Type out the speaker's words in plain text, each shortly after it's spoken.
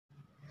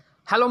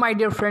Hello, my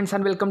dear friends,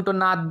 and welcome to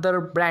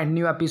another brand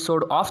new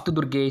episode of the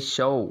Durgesh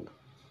Show.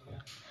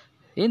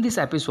 In this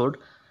episode,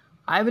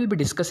 I will be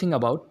discussing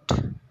about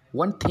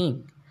one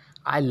thing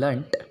I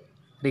learned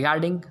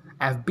regarding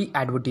FB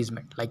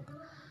advertisement, like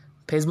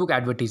Facebook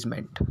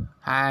advertisement,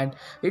 and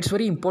it's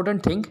very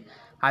important thing.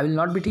 I will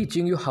not be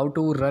teaching you how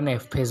to run a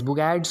Facebook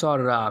ads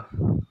or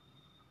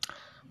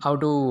how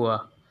to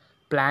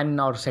plan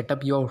or set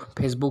up your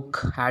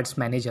Facebook ads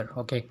manager.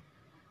 Okay,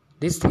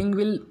 this thing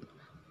will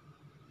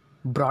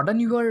broaden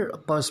your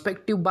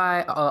perspective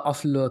by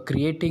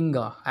creating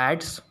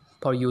ads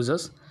for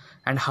users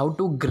and how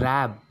to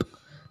grab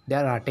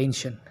their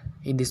attention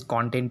in this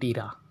content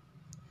era.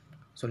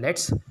 So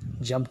let's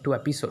jump to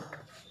episode.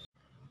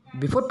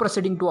 Before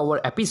proceeding to our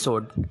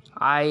episode,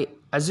 I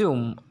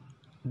assume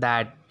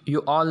that you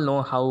all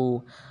know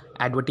how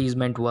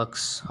advertisement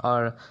works,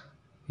 or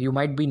you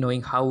might be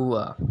knowing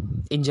how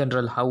in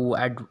general how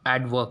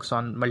ad works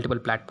on multiple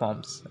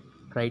platforms,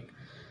 right?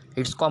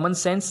 It's common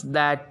sense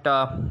that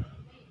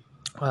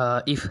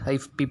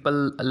if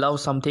people love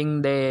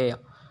something, they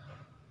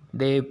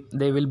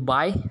will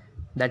buy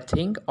that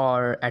thing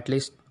or at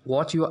least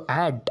watch your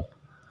ad.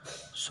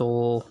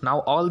 So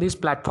now all these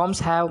platforms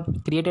have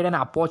created an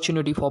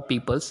opportunity for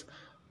peoples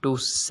to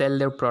sell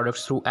their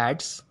products through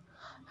ads,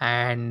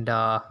 and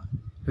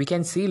we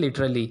can see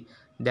literally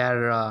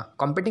they're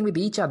competing with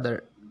each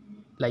other.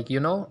 Like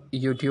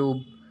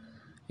YouTube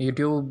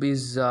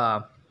is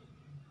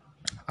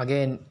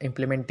again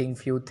implementing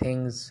few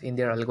things in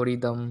their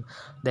algorithm.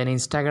 Then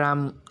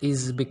Instagram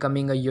is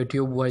becoming a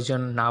YouTube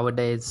version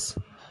nowadays,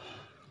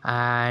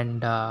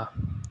 and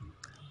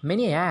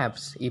many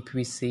apps, if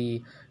we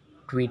see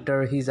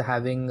Twitter is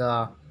having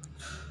a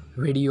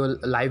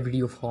live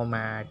video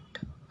format,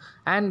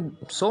 and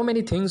so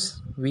many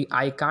things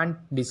I can't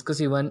discuss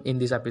even in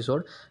this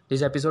episode.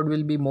 This episode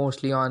will be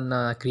mostly on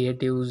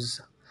creatives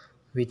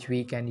which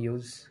we can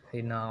use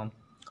in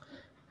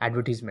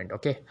advertisement.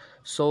 Okay,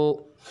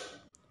 so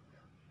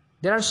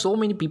there are so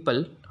many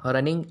people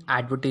running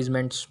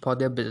advertisements for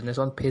their business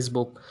on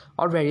Facebook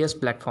or various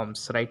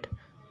platforms, right?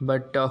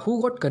 But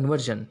who got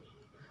conversion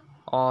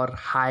or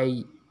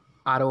high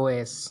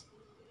ROS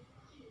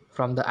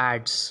from the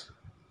ads?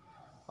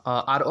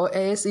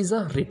 ROAS is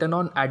a return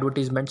on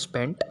advertisement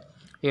spent.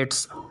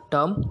 It's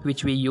term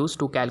which we use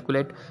to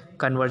calculate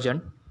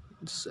conversion.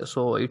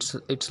 So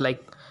it's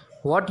like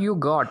what you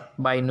got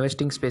by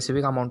investing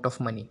specific amount of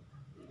money.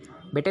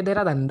 बेटे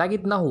तेरा धंधा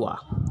कितना हुआ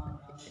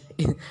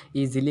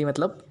easily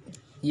मतलब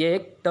ये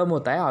एक term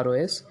होता है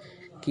ROS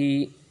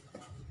कि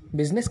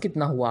बिजनेस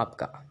कितना हुआ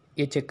आपका,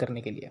 ये चेक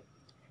करने के लिए.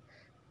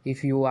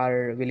 If you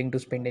are willing to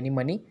spend any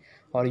money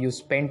or you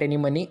spent any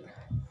money,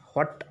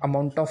 what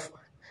amount of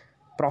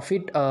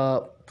profit,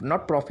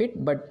 not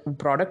profit but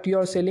product you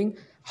are selling,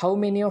 how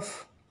many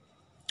of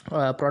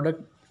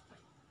product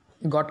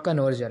got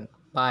conversion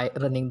by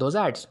running those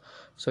ads.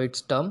 So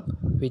it's term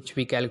which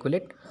we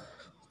calculate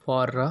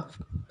for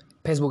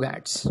Facebook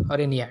ads or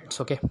any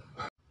ads. Okay,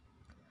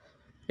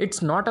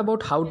 it's not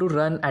about how to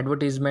run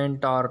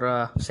advertisement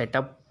or set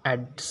up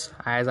ads,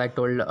 as I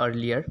told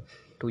earlier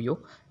to you.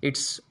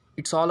 It's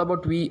all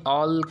about we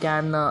all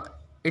can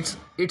it's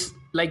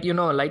like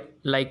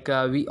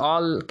we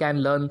all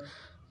can learn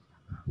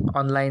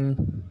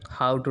online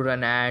how to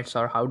run ads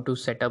or how to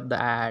set up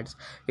the ads.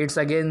 It's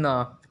again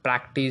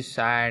practice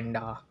and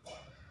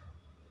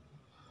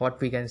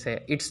what we can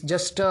say, it's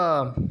just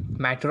a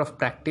matter of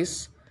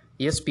practice.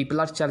 Yes, people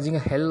are charging a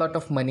hell lot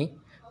of money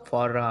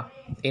for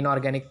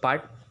inorganic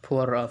part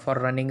for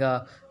running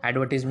a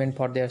advertisement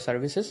for their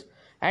services,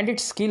 and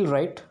it's skill,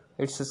 right?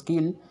 It's a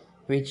skill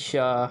which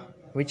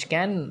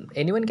can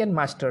anyone can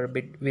master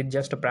with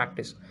just a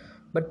practice.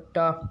 But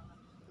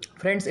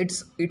friends,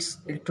 it's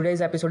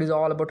today's episode is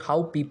all about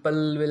how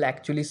people will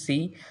actually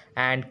see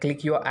and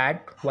click your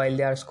ad while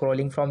they are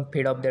scrolling from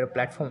feed of their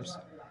platforms.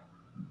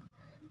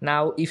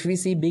 Now if we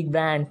see big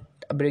brand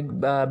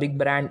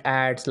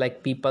ads,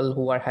 like people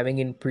who are having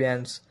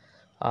influence,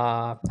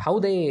 how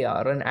they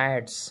run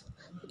ads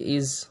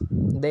is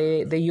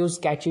they use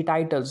catchy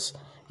titles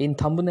in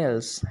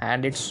thumbnails,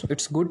 and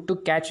it's good to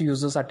catch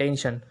users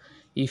attention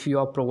if you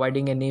are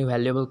providing any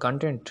valuable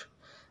content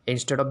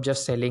instead of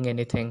just selling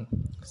anything.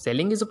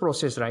 Selling is a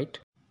process, right?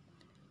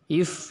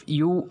 If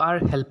you are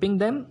helping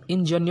them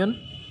in genuine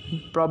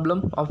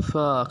problem of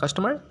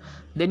customer,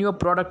 then your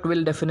product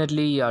will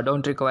definitely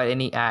don't require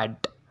any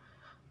ad.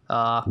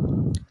 uh,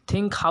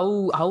 think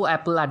how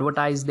Apple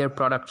advertise their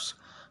products.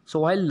 So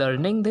while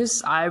learning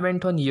this, I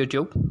went on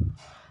YouTube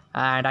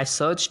and I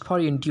searched for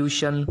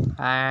intuition,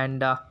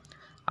 and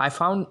I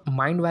found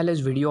Mind Valley's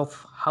video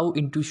of how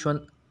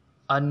intuition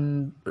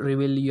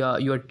unreveal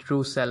your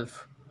true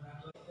self.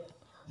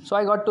 So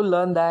I got to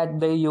learn that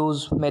they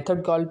use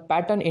method called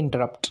pattern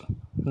interrupt.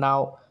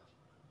 Now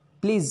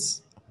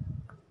please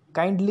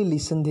kindly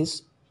listen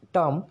this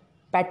term,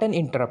 pattern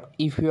interrupt,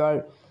 if you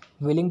are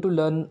willing to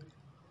learn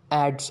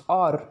ads,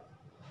 or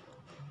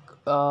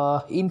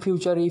in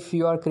future if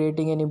you are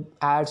creating any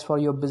ads for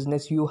your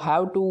business, you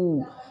have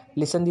to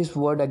listen this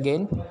word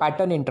again,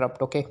 pattern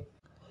interrupt. Okay,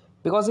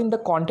 because in the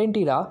content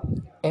era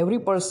every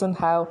person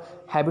have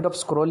habit of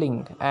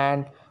scrolling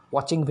and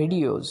watching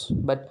videos,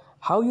 but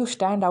how you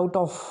stand out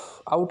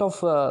of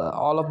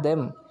all of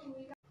them,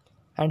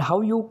 and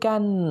how you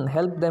can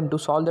help them to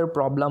solve their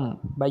problem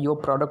by your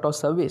product or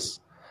service.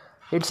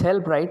 It's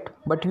help, right?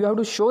 But you have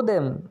to show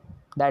them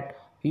that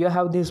you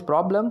have this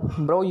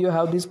problem, bro, you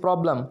have this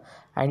problem,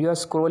 and you are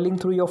scrolling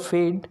through your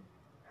feed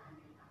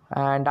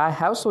and I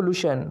have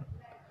solution.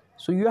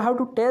 So you have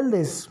to tell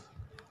this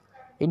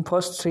in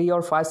first 3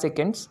 or 5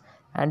 seconds,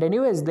 and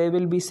anyways they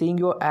will be seeing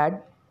your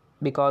ad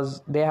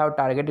because they have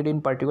targeted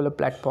in particular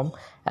platform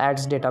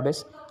ads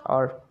database,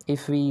 or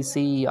if we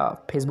see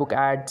Facebook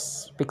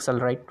ads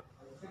pixel, right?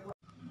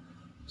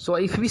 So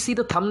if we see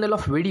the thumbnail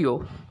of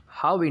video,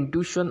 how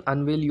intuition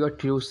unveil your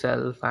true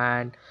self,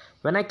 and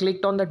when I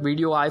clicked on that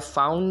video, I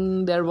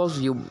found there was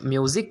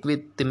music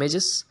with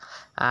images,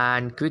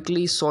 and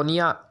quickly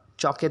Sonia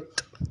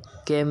Choket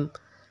came.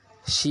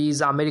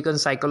 She's American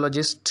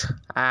psychologist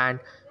and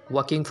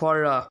working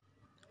for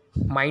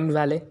Mind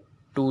Valley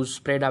to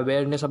spread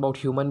awareness about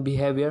human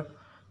behavior.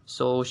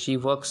 So she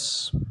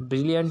works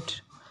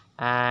brilliant,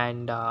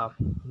 and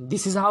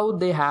this is how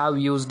they have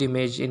used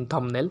image in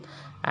thumbnail,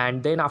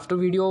 and then after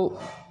video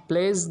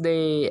plays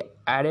they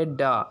added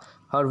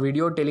her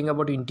video telling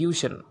about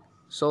intuition.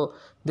 So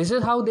this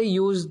is how they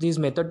use this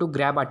method to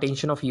grab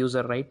attention of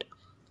user, right?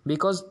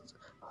 Because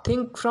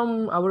think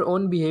from our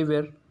own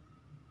behavior,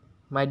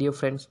 my dear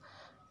friends.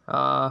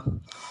 uh,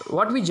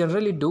 what we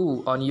generally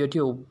do on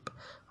YouTube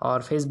or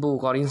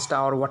Facebook or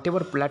Insta or whatever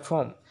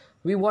platform,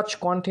 we watch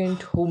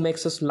content who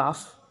makes us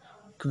laugh,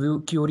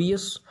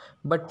 curious,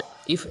 but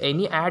if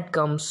any ad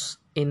comes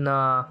in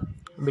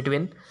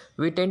between,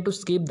 we tend to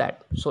skip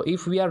that. So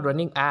if we are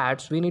running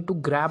ads, we need to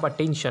grab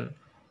attention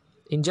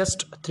in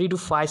just 3 to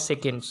 5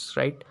 seconds,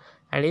 right?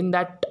 And in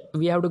that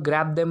we have to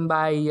grab them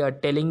by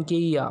telling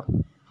ki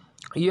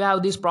you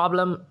have this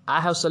problem,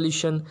 I have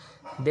solution.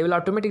 They will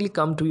automatically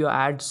come to your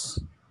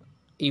ads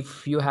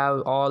if you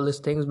have all these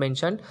things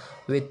mentioned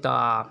with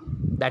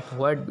that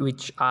word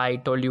which I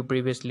told you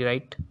previously,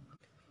 right?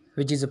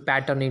 Which is a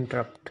pattern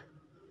interrupt.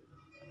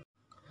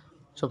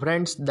 So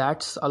friends,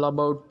 that's all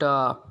about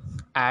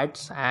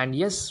ads. And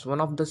yes, one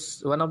of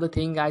the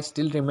thing I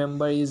still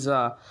remember is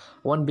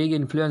one big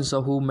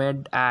influencer who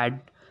made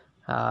ad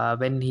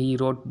when he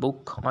wrote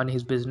book on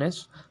his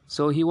business.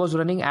 So he was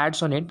running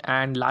ads on it,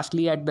 and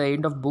lastly at the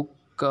end of book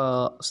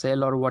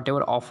sale or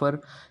whatever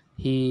offer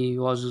he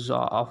was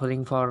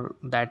offering for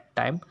that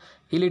time,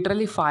 he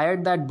literally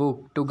fired that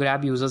book to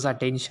grab users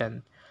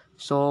attention.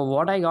 So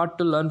what I got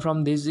to learn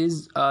from this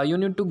is you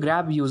need to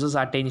grab users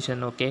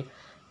attention, okay?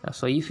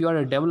 So if you are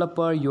a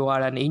developer, you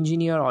are an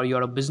engineer, or you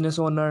are a business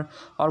owner,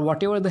 or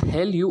whatever the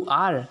hell you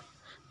are,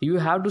 you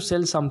have to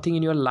sell something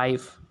in your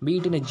life, be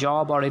it in a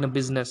job or in a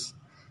business,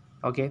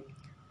 okay?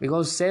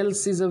 Because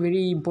sales is a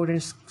very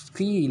important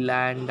skill,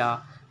 and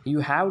you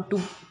have to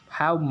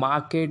have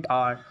market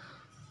or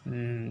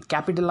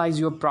capitalize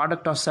your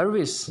product or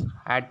service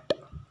at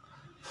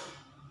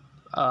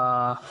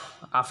uh,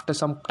 after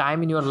some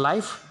time in your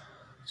life.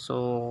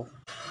 So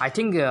I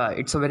think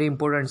it's a very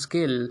important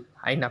skill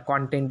in a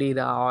content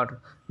era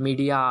or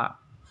media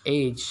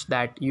age,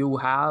 that you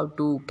have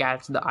to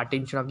catch the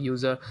attention of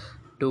user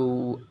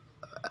to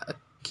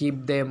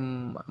keep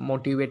them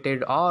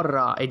motivated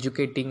or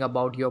educating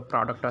about your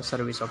product or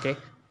service, okay?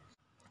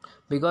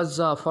 Because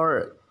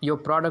for your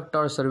product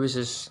or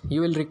services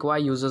you will require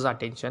users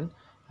attention,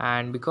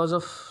 and because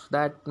of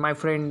that, my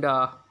friend,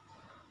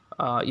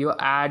 your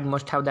ad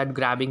must have that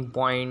grabbing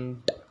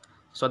point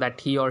so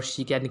that he or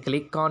she can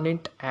click on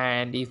it,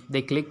 and if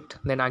they clicked,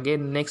 then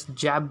again next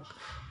jab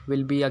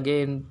will be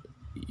again,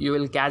 you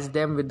will catch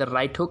them with the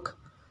right hook,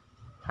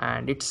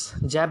 and it's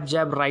jab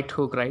jab right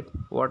hook, right?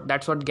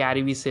 That's what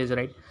Gary Vee says,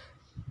 right?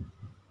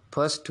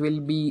 First will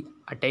be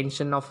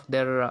attention of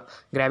their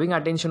grabbing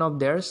attention of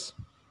theirs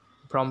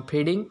from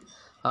feeding,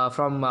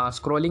 from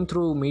scrolling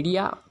through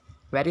media,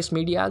 various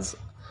medias,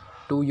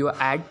 to your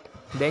ad.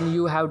 Then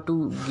you have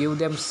to give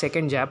them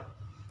second jab,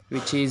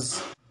 which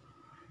is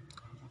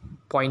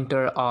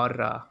pointer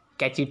or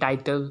catchy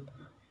title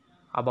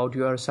about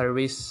your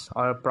service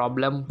or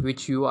problem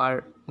which you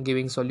are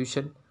giving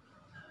solution.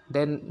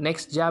 Then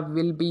next jab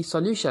will be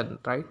solution,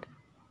 right?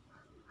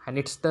 And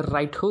it's the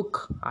right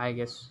hook, I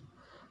guess.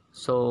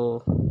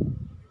 So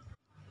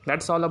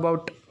that's all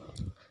about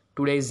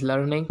today's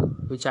learning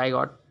which I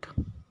got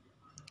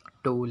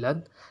to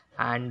learn.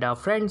 And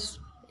friends,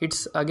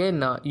 it's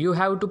again you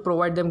have to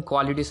provide them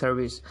quality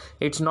service.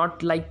 It's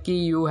not like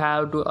you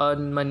have to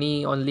earn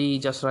money only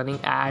just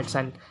running ads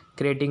and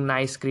creating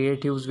nice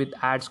creatives with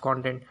ads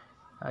content.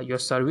 Your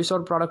service or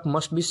product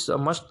must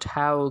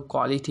have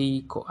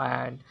quality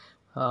and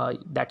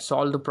that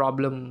solve the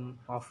problem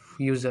of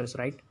users,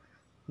 right?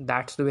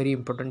 That's the very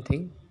important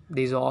thing.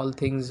 These are all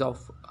things of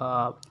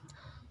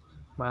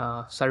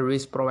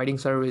service, providing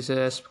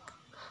services,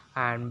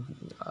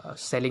 and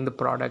selling the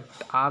product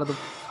are the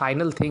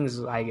final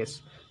things, I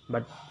guess.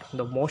 But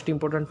the most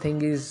important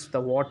thing is the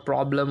what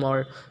problem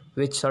or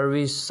which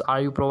service are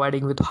you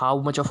providing with how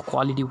much of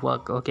quality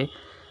work, okay?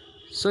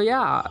 So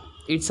yeah,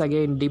 it's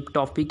again deep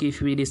topic.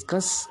 If we'll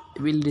discuss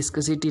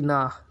it in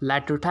a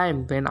later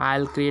time when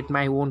I'll create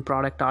my own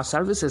product or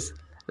services.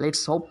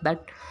 Let's hope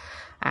that.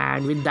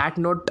 And with that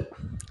note,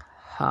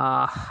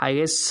 I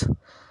guess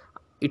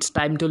it's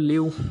time to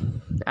leave.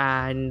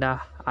 And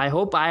I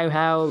hope I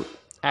have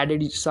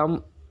added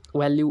some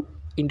value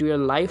into your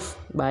life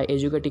by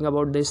educating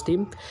about this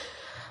theme.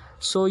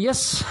 So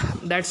yes,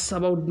 that's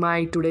about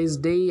my today's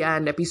day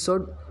and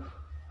episode.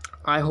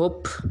 I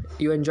hope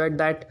you enjoyed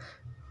that.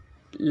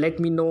 Let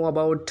me know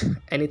about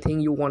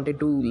anything you wanted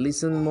to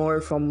listen more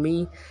from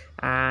me.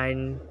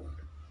 And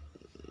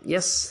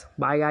yes,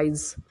 bye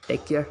guys,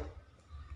 take care.